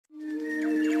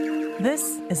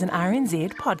This is an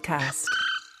RNZ podcast.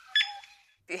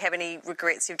 If you have any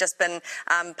regrets, you've just been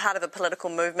part of a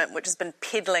political movement which has been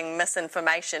peddling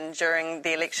misinformation during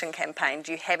the election campaign.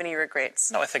 Do you have any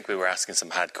regrets? No, I think we were asking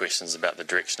some hard questions about the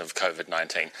direction of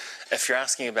COVID-19. If you're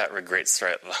asking about regrets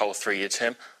throughout the whole 3-year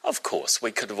term, of course,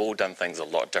 we could have all done things a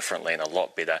lot differently and a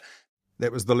lot better.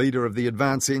 That was the leader of the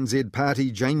Advance NZ Party,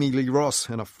 Jamie Lee Ross,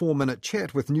 in a 4-minute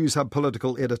chat with Newshub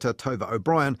political editor Tova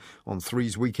O'Brien on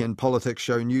 3's weekend politics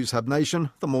show Newshub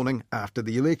Nation the morning after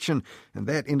the election. And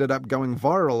that ended up going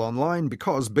viral online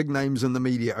because big names in the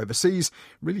media overseas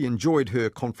really enjoyed her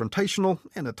confrontational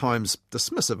and at times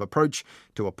dismissive approach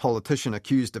to a politician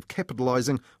accused of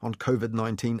capitalising on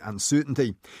COVID-19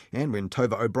 uncertainty. And when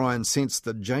Tova O'Brien sensed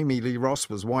that Jamie Lee Ross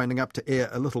was winding up to air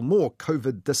a little more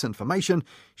COVID disinformation,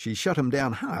 she shut him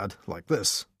down hard like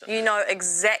this. You know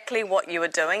exactly what you were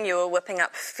doing. You were whipping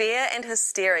up fear and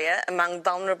hysteria among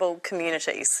vulnerable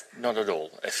communities. Not at all.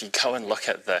 If you go and look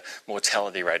at the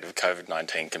mortality rate of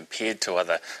COVID-19 compared to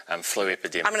other flu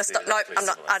epidemics, I'm going to stop. No, I'm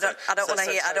not. I don't want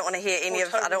to hear. I don't want to hear any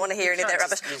of. I don't want to hear any of that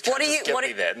rubbish. What do you? Give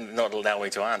me that and not allow me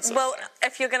to answer. Well,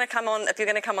 if you're going to come on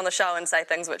the show and say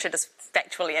things which are just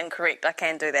factually incorrect, I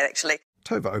can do that actually.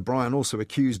 Tova O'Brien also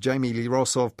accused Jamie Lee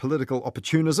Ross of political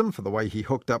opportunism for the way he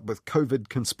hooked up with COVID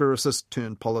conspiracist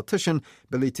turned politician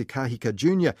Billy Te Kahika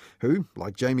Jr., who,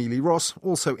 like Jamie Lee Ross,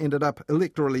 also ended up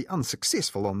electorally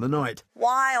unsuccessful on the night.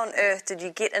 Why on earth did you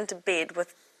get into bed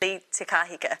with Billy Te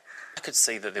Kahika? I could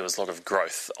see that there was a lot of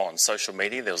growth on social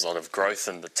media. There was a lot of growth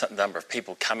in the number of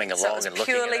people coming along and looking at it. So it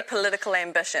was purely political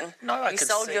ambition? No, you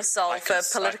sold your soul for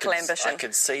political ambition? I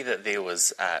could see that there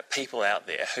was people out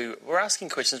there who were asking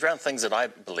questions around things that I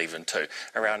believe in too,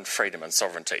 around freedom and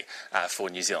sovereignty for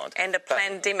New Zealand. And a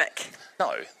pandemic?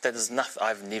 No, that is nothing.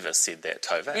 I've never said that,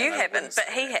 Tova. You haven't, but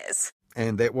he has.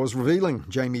 And that was revealing,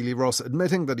 Jamie Lee Ross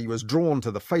admitting that he was drawn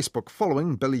to the Facebook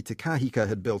following Billy Te Kahika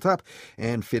had built up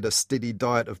and fed a steady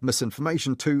diet of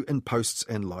misinformation to in posts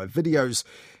and live videos.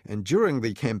 And during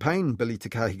the campaign, Billy Te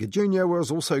Kahika Jr.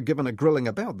 was also given a grilling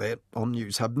about that on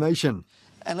Newshub Nation.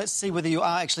 And let's see whether you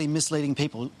are actually misleading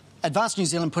people. Advance New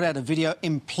Zealand put out a video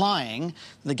implying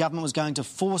the government was going to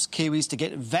force Kiwis to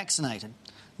get vaccinated.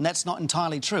 And that's not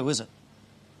entirely true, is it?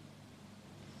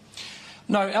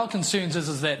 No, our concerns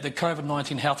is that the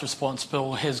COVID-19 Health Response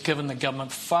Bill has given the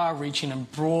government far-reaching and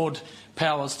broad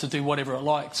powers to do whatever it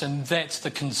likes, and that's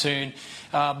the concern.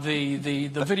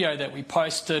 The video that we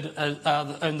posted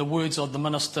in the words of the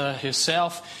Minister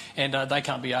herself, and they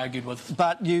can't be argued with.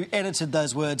 But you edited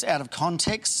those words out of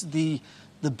context. The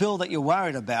bill that you're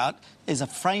worried about is a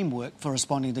framework for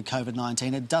responding to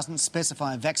COVID-19. It doesn't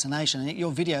specify vaccination.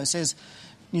 Your video says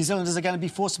New Zealanders are going to be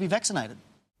forced to be vaccinated.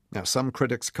 Now, some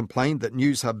critics complained that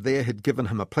Newshub there had given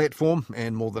him a platform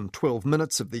and more than 12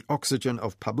 minutes of the oxygen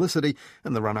of publicity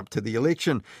in the run-up to the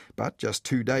election. But just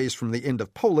 2 days from the end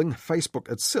of polling, Facebook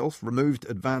itself removed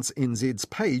Advance NZ's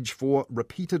page for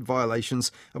repeated violations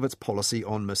of its policy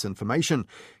on misinformation.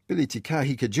 Billy Te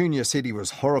Kahika Jr. said he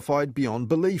was horrified beyond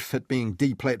belief at being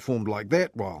deplatformed like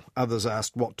that, while others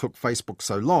asked what took Facebook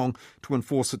so long to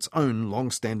enforce its own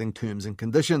long-standing terms and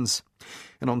conditions.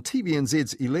 And on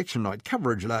TVNZ's election night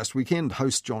coverage last weekend,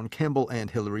 host John Campbell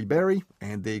and Hilary Barry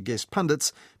and their guest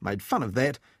pundits made fun of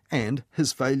that and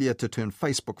his failure to turn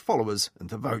Facebook followers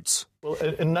into votes. Well,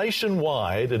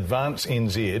 nationwide, Advance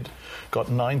NZ got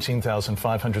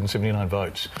 19,579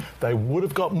 votes. They would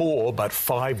have got more, but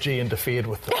 5G interfered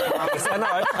with them. I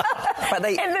know. But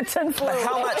they, And the tinfoil.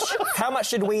 how much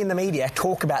did we in the media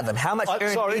talk about them? How much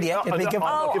media did we give them?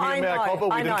 I'm not giving you a mea culpa.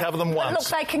 We didn't cover them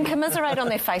once. Look, they can commiserate on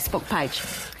their Facebook page.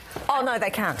 Oh, no, they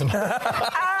can't. Have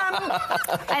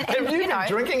you been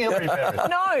drinking, Hilary Barry?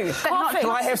 No, coffee. Can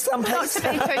I have some, please?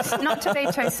 Not to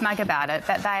be too smug about it,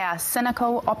 but they are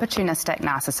cynical, opportunistic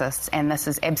narcissists, and this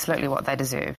is absolutely what they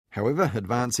deserve. However,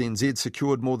 Advance NZ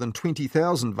secured more than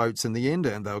 20,000 votes in the end,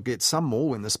 and they'll get some more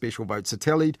when the special votes are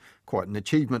tallied. Quite an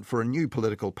achievement for a new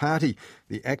political party.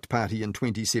 The ACT Party in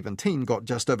 2017 got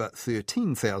just over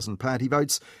 13,000 party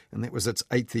votes, and that was its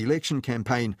 8th election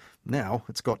campaign. Now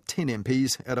it's got 10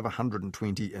 MPs out of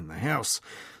 120 in the House.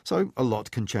 So a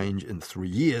lot can change in 3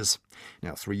 years.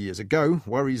 Now, 3 years ago,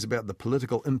 worries about the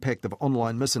political impact of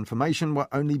online misinformation were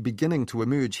only beginning to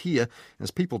emerge here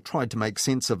as people tried to make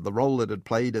sense of the role it had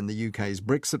played in the UK's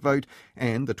Brexit vote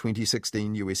and the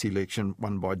 2016 US election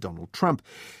won by Donald Trump.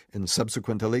 In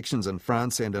subsequent elections in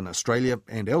France and in Australia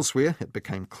and elsewhere, it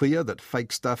became clear that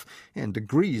fake stuff and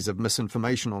degrees of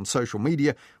misinformation on social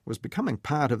media was becoming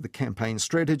part of the campaign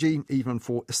strategy, even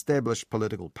for established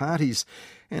political parties.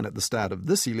 And at the start of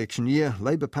this election year,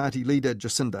 Labour Party leader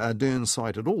Jacinda Ardern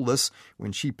cited all this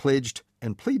when she pledged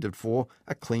and pleaded for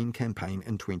a clean campaign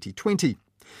in 2020.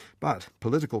 But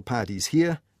political parties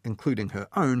here, including her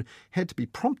own, had to be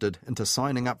prompted into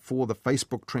signing up for the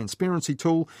Facebook transparency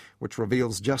tool, which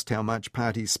reveals just how much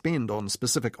parties spend on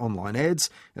specific online ads,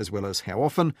 as well as how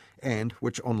often, and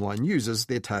which online users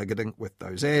they're targeting with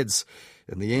those ads.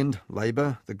 In the end,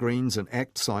 Labour, the Greens and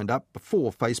ACT signed up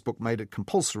before Facebook made it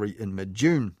compulsory in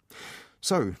mid-June.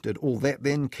 So, did all that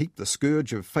then keep the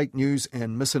scourge of fake news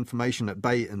and misinformation at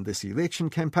bay in this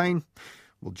election campaign?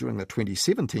 Well, during the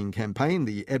 2017 campaign,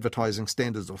 the Advertising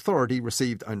Standards Authority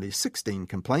received only 16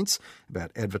 complaints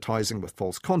about advertising with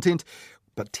false content.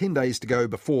 But 10 days to go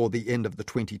before the end of the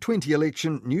 2020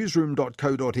 election,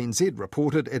 newsroom.co.nz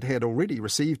reported it had already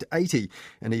received 80,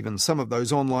 and even some of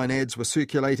those online ads were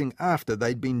circulating after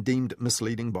they'd been deemed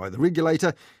misleading by the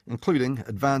regulator, including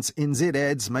Advance NZ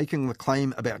ads making the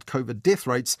claim about COVID death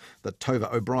rates that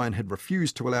Tova O'Brien had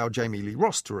refused to allow Jamie Lee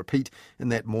Ross to repeat in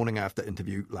that morning after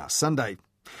interview last Sunday.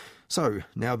 So,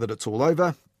 now that it's all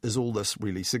over, is all this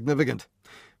really significant?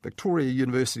 Victoria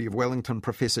University of Wellington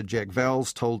Professor Jack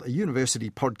Vowles told a university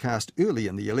podcast early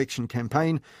in the election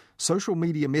campaign social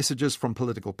media messages from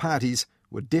political parties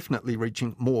were definitely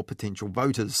reaching more potential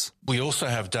voters. We also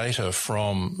have data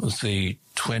from the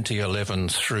 2011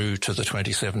 through to the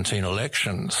 2017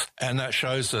 elections, and that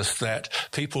shows us that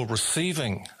people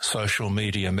receiving social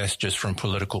media messages from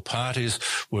political parties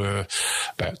were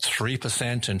about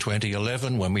 3% in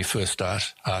 2011 when we first started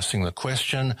asking the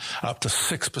question, up to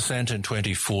 6% in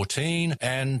 2014,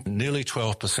 and nearly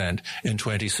 12% in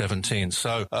 2017.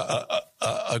 So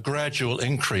a gradual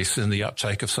increase in the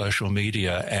uptake of social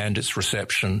media and its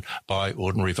reception by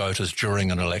ordinary voters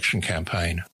during an election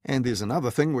campaign. And there's another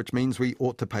thing which means we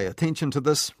ought to pay attention to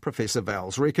this, Professor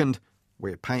Vowles reckoned.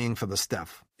 We're paying for the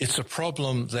stuff. It's a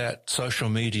problem that social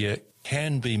media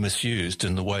can be misused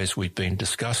in the ways we've been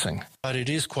discussing. But it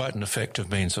is quite an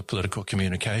effective means of political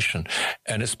communication,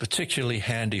 and it's particularly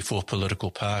handy for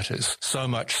political parties, so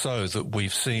much so that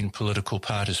we've seen political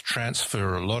parties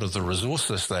transfer a lot of the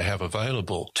resources they have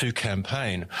available to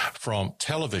campaign from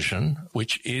television,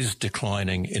 which is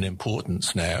declining in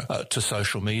importance now, to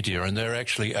social media, and they're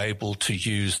actually able to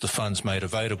use the funds made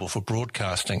available for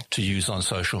broadcasting to use on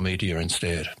social media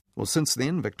instead. Well, since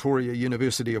then, Victoria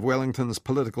University of Wellington's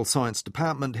Political Science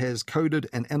Department has coded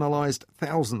and analysed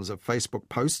thousands of Facebook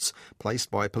posts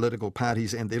placed by political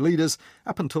parties and their leaders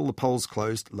up until the polls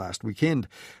closed last weekend.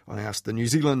 I asked the New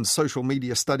Zealand Social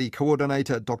Media Study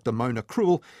Coordinator, Dr. Mona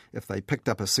Krewell, if they picked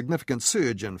up a significant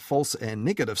surge in false and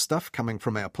negative stuff coming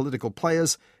from our political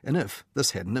players, and if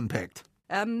this had an impact.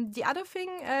 The other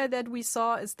thing that we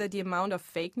saw is that the amount of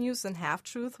fake news and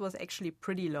half-truth was actually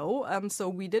pretty low. So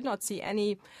we did not see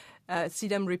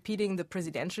them repeating the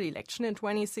presidential election in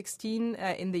 2016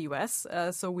 in the US.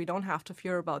 So we don't have to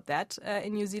fear about that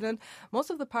in New Zealand.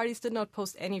 Most of the parties did not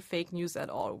post any fake news at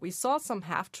all. We saw some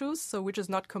half-truths, which is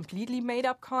not completely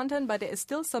made-up content, but there is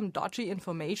still some dodgy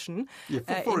information.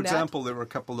 Yeah, for example, there were a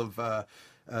couple of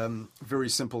very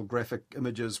simple graphic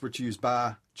images which use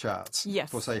bar charts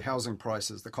for, say, housing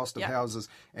prices, the cost of houses,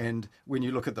 and when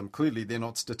you look at them clearly, they're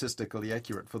not statistically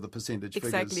accurate for the percentage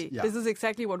figures. Exactly. This is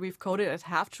exactly what we've coded as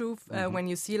half-truth. When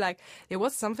you see, there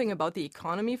was something about the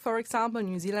economy, for example,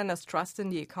 New Zealanders' trust in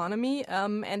the economy,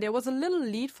 and there was a little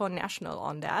lead for National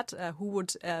on that, who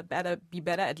would be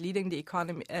better at leading the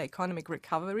economic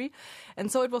recovery. And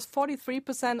so it was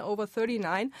 43% over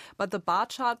 39, but the bar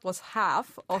chart was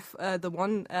half of the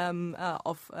one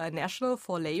of National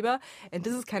for Labour, and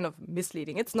this is kind of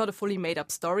misleading. It's not a fully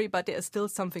made-up story, but there is still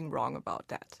something wrong about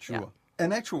that. Sure. Yeah.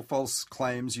 And actual false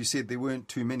claims, you said there weren't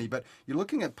too many, but you're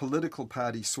looking at political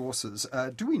party sources.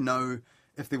 Do we know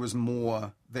if there was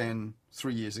more than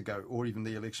 3 years ago or even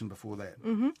the election before that?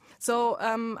 So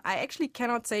I actually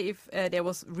cannot say if there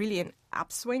was really an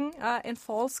upswing in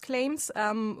false claims.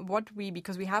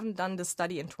 Because we haven't done this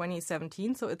study in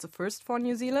 2017, so it's a first for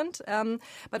New Zealand.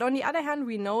 But on the other hand,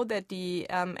 we know that the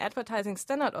Advertising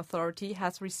Standard Authority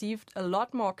has received a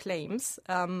lot more claims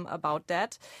about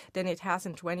that than it has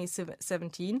in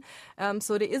 2017.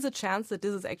 So there is a chance that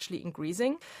this is actually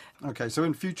increasing. Okay, so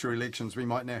in future elections, we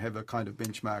might now have a kind of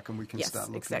benchmark and we can start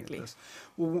looking at this.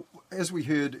 Well, as we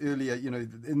heard earlier,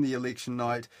 in the election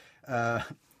night,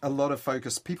 a lot of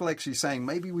focus, people actually saying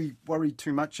maybe we worried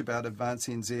too much about Advance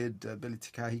NZ, Billy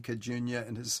Te Kahika Jr.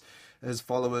 and his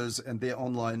followers and their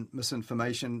online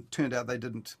misinformation. Turned out they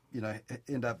didn't,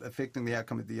 end up affecting the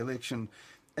outcome of the election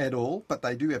at all, but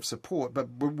they do have support. But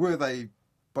were they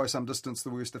by some distance, the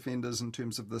worst offenders in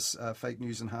terms of this fake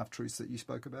news and half-truths that you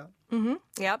spoke about? Mm-hmm.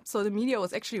 Yeah, so the media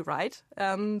was actually right.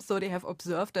 So they have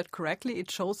observed that correctly.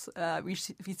 It shows, we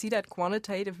see that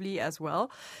quantitatively as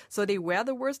well. So they were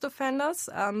the worst offenders.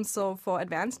 So for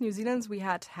Advance New Zealand, we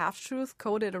had half-truth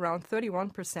coded around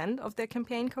 31% of their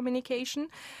campaign communication,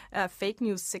 fake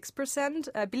news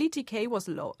 6%. Billy TK was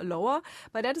lower,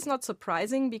 but that is not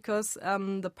surprising because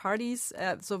the parties,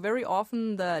 so very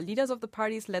often the leaders of the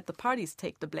parties let the parties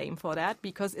take the blame for that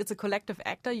because it's a collective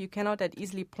actor. You cannot that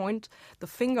easily point the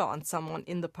finger on someone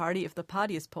in the party if the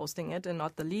party is posting it and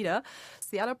not the leader.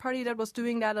 The other party that was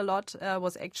doing that a lot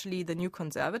was actually the New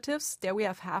Conservatives. There we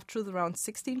have half-truth around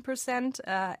 16%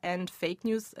 and fake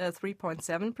news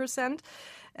 3.7%.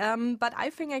 But I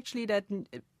think actually that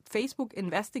Facebook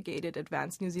investigated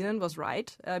Advance New Zealand was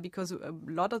right because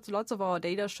lots of our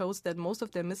data shows that most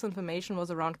of their misinformation was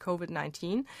around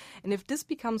COVID-19. And if this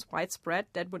becomes widespread,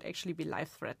 that would actually be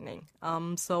life-threatening.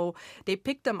 So they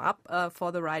picked them up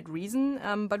for the right reason.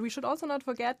 But we should also not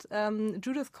forget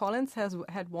Judith Collins has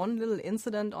had one little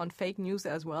incident on fake news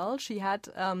as well. She had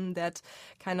that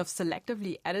kind of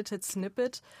selectively edited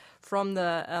snippet from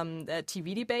the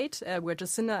TV debate where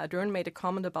Jacinda Ardern made a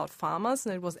comment about farmers,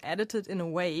 and it was edited in a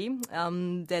way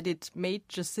that it made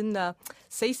Jacinda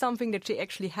say something that she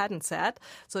actually hadn't said.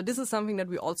 So this is something that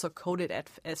we also coded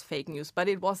as fake news, but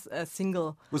it was a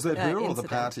single Was that her incident. or the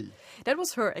party? That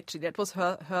was her, actually. That was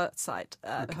her site,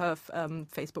 her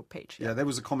Facebook page. Yeah, there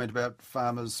was a comment about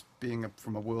farmers being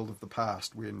from a world of the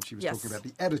past when she was talking about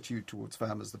the attitude towards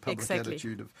farmers, the public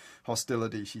attitude of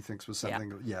hostility she thinks was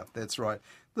something. Yeah, that's right.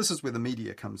 This is where the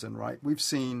media comes in, right? We've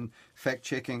seen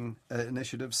fact-checking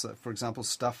initiatives, for example,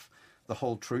 Stuff the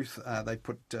Whole Truth. They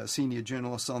put senior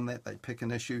journalists on that. They pick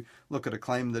an issue, look at a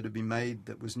claim that had been made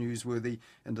that was newsworthy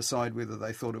and decide whether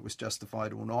they thought it was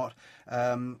justified or not.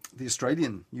 The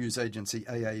Australian news agency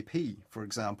AAP, for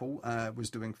example, was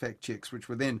doing fact checks which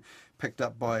were then picked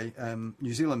up by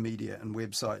New Zealand media and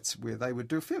websites where they would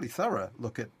do a fairly thorough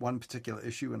look at one particular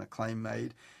issue and a claim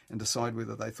made and decide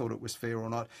whether they thought it was fair or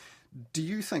not. Do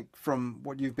you think, from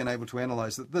what you've been able to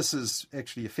analyse, that this is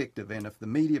actually effective? And if the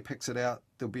media picks it out,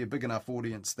 there'll be a big enough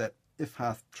audience that if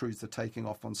half-truths are taking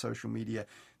off on social media,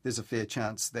 there's a fair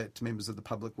chance that members of the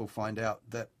public will find out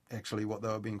that actually what they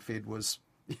were being fed was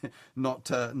not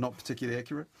particularly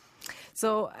accurate?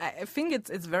 So I think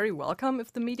it's very welcome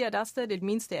if the media does that. It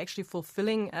means they're actually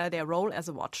fulfilling their role as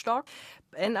a watchdog.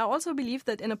 And I also believe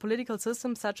that in a political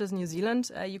system such as New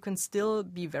Zealand, you can still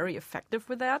be very effective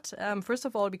with that. First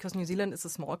of all, because New Zealand is a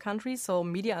small country, so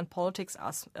media and politics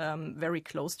are very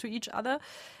close to each other.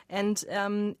 And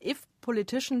if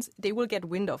politicians, they will get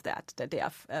wind of that they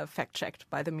are fact-checked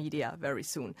by the media very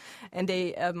soon. And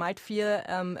they might fear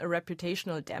a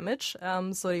reputational damage,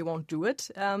 so they won't do it.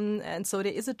 And so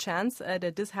there is a chance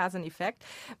that this has an effect,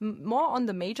 more on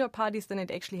the major parties than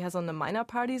it actually has on the minor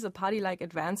parties. A party like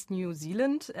Advance New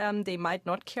Zealand, they might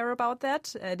not care about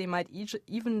that. They might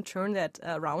even turn that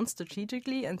around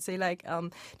strategically and say, like,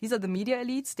 these are the media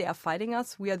elites, they are fighting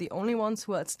us. We are the only ones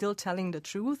who are still telling the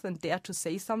truth and dare to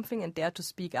say something and dare to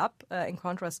speak up. In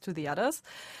contrast to the others.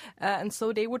 And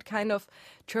so they would kind of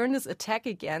turn this attack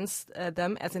against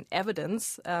them as an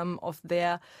evidence of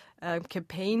their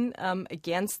campaign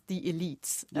against the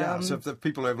elites. Yeah, so if the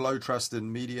people have low trust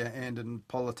in media and in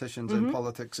politicians and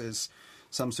politics, as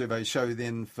some surveys show,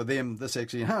 then for them this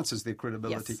actually enhances their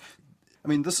credibility. Yes. I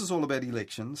mean, this is all about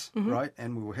elections, right?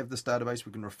 And we will have this database.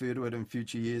 We can refer to it in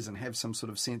future years and have some sort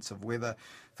of sense of whether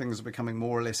things are becoming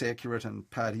more or less accurate and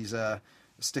parties are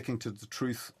sticking to the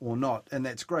truth or not, and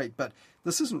that's great. But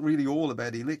this isn't really all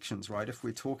about elections, right? If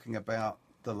we're talking about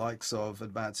the likes of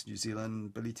Advance New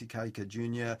Zealand, Billy Tikaika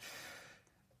Jr.,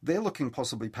 they're looking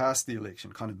possibly past the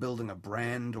election, kind of building a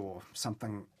brand or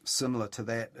something similar to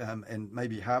that, and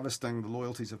maybe harvesting the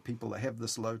loyalties of people that have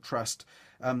this low trust.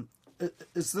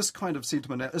 Is this kind of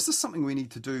sentiment, is this something we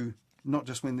need to do not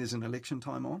just when there's an election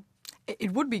time on?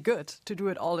 It would be good to do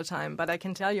it all the time, but I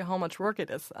can tell you how much work it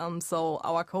is. So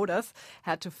our coders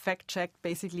had to fact-check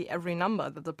basically every number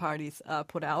that the parties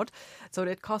put out. So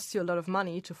it costs you a lot of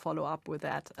money to follow up with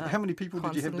that. How many people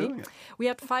did you have doing it? We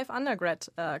had 5 undergrad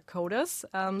coders.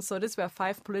 So these were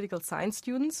 5 political science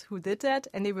students who did that,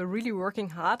 and they were really working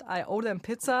hard. I owe them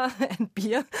pizza and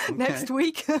beer next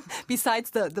week, besides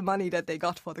the money that they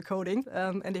got for the coding.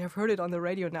 And they have heard it on the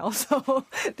radio now, so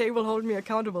they will hold me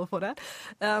accountable for that.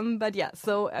 But yeah,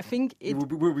 so I think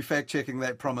we'll be fact-checking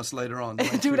that promise later on.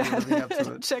 Do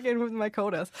that. Check in with my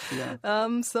coders.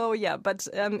 Yeah. But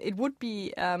it would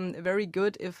be very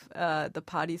good if the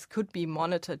parties could be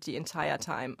monitored the entire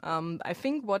time. I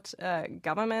think what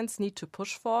governments need to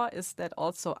push for is that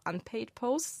also unpaid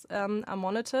posts are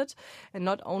monitored, and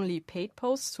not only paid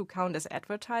posts who count as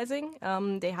advertising.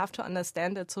 They have to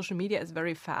understand that social media is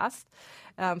very fast,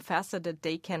 faster that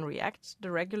they can react,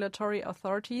 the regulatory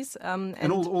authorities.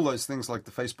 And all those things like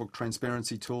the Facebook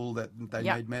transparency tool that they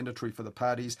made mandatory for the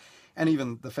parties, and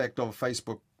even the fact of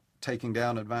Facebook taking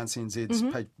down Advance NZ's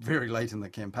page very late in the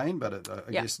campaign, but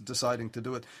I guess deciding to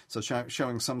do it. So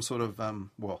showing some sort of,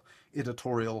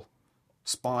 editorial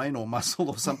spine or muscle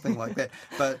or something like that.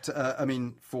 But,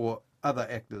 for other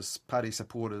actors, party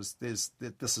supporters, this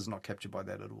is not captured by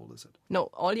that at all, is it?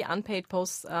 No, all the unpaid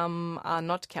posts are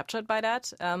not captured by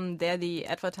that. There, the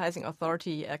advertising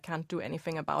authority can't do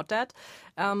anything about that.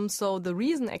 So the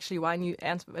reason actually why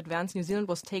Advance New Zealand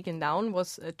was taken down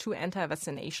was two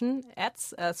anti-vaccination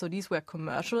ads. So these were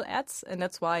commercial ads, and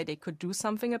that's why they could do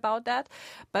something about that.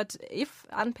 But if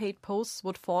unpaid posts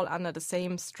would fall under the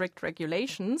same strict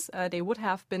regulations, they would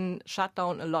have been shut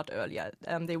down a lot earlier.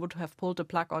 They would have pulled the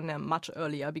plug on them much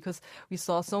earlier, because we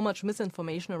saw so much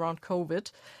misinformation around COVID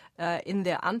in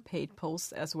their unpaid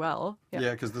posts as well.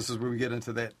 Yeah, because this is where we get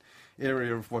into that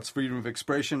area of what's freedom of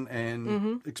expression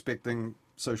and expecting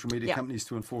social media companies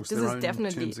to enforce their own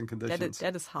terms and conditions.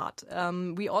 That is hard.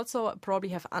 We also probably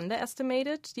have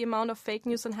underestimated the amount of fake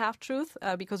news and half-truth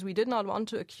because we did not want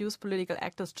to accuse political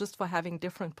actors just for having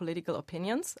different political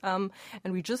opinions. And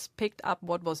we just picked up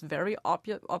what was very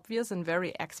obvious and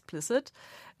very explicit.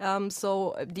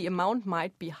 So the amount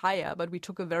might be higher, but we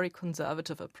took a very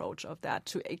conservative approach of that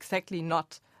to exactly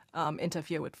not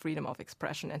interfere with freedom of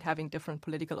expression and having different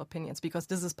political opinions, because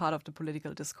this is part of the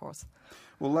political discourse.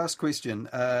 Well, last question.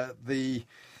 The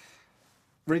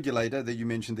regulator that you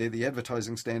mentioned there, the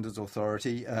Advertising Standards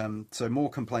Authority, so more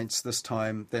complaints this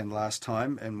time than last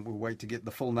time, and we'll wait to get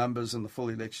the full numbers, and the full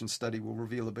election study will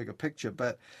reveal a bigger picture,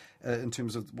 but in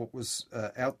terms of what was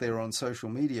out there on social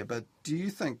media. But do you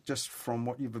think, just from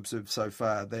what you've observed so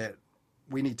far, that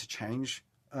we need to change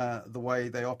the way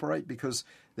they operate? Because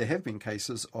there have been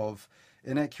cases of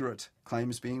inaccurate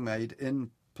claims being made in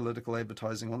political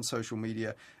advertising on social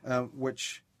media,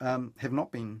 which have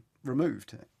not been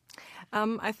removed.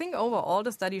 I think overall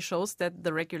the study shows that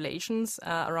the regulations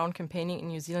around campaigning in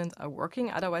New Zealand are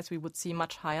working. Otherwise, we would see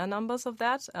much higher numbers of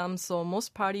that. So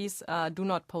most parties do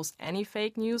not post any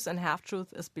fake news, and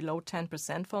half-truth is below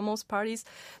 10% for most parties.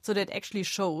 So that actually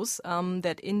shows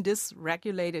that in this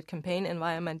regulated campaign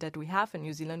environment that we have in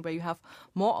New Zealand, where you have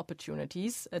more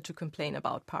opportunities to complain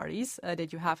about parties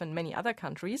that you have in many other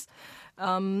countries,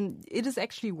 it is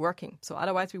actually working. So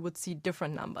otherwise, we would see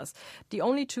different numbers. The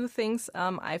only two things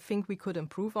I think we could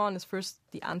improve on is first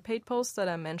the unpaid posts that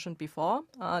I mentioned before.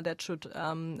 That should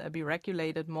be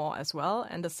regulated more as well.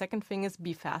 And the second thing is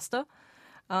be faster.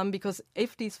 Because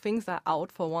if these things are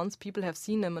out for once, people have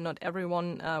seen them, and not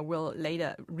everyone will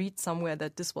later read somewhere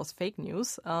that this was fake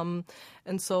news. And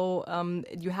so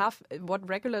you have, what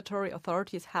regulatory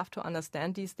authorities have to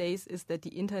understand these days is that the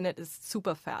internet is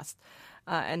super fast.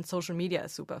 And social media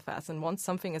is super fast. And once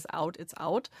something is out, it's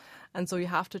out. And so you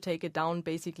have to take it down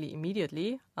basically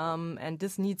immediately. And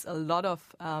this needs a lot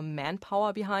of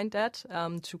manpower behind that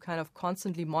to kind of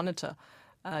constantly monitor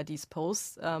these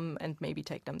posts and maybe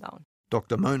take them down.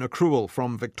 Dr. Mona Krewell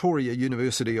from Victoria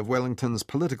University of Wellington's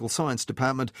Political Science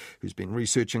Department, who's been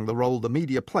researching the role the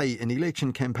media play in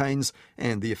election campaigns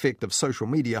and the effect of social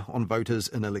media on voters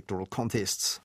in electoral contests.